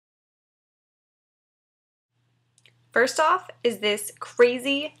First off is this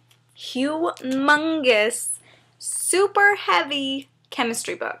crazy, humongous, super heavy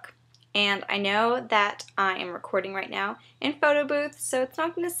chemistry book. And I know that I am recording right now in photo booth, so it's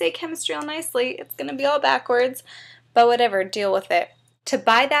not going to say chemistry all nicely. It's going to be all backwards, but whatever, deal with it. To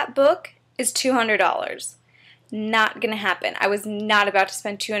buy that book is $200. Not going to happen. I was not about to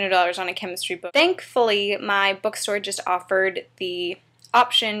spend $200 on a chemistry book. Thankfully, my bookstore just offered the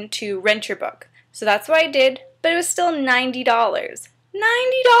option to rent your book. So that's what I did, but it was still $90. $90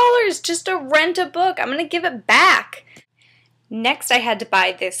 just to rent a book. I'm going to give it back. Next, I had to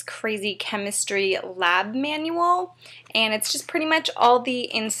buy this crazy chemistry lab manual, and it's just pretty much all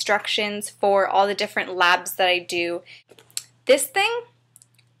the instructions for all the different labs that I do. This thing,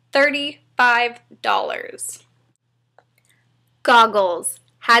 $35. Goggles.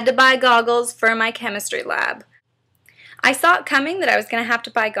 Had to buy goggles for my chemistry lab. I saw it coming that I was going to have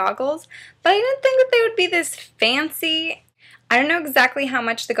to buy goggles, but I didn't think that they would be this fancy. I don't know exactly how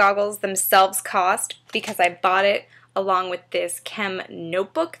much the goggles themselves cost because I bought it along with this chem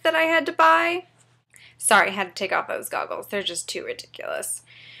notebook that I had to buy. Sorry, I had to take off those goggles. They're just too ridiculous.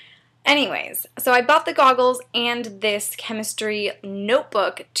 Anyways, so I bought the goggles and this chemistry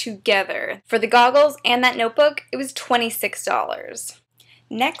notebook together. For the goggles and that notebook, it was $26.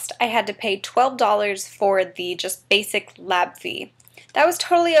 Next, I had to pay $12 for the just basic lab fee. That was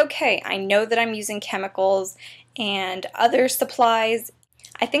totally okay. I know that I'm using chemicals and other supplies.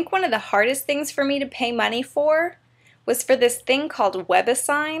 I think one of the hardest things for me to pay money for was for this thing called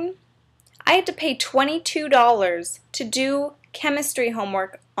WebAssign. I had to pay $22 to do chemistry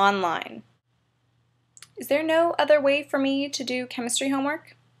homework online. Is there no other way for me to do chemistry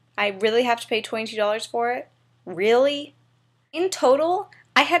homework? I really have to pay $22 for it? Really? In total,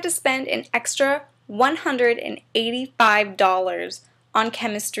 I had to spend an extra $185 on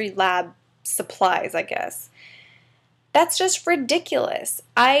chemistry lab supplies, I guess. That's just ridiculous.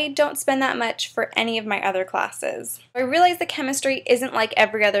 I don't spend that much for any of my other classes. I realize that chemistry isn't like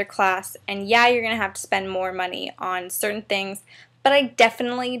every other class, and yeah, you're going to have to spend more money on certain things, but I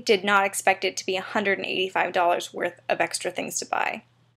definitely did not expect it to be $185 worth of extra things to buy.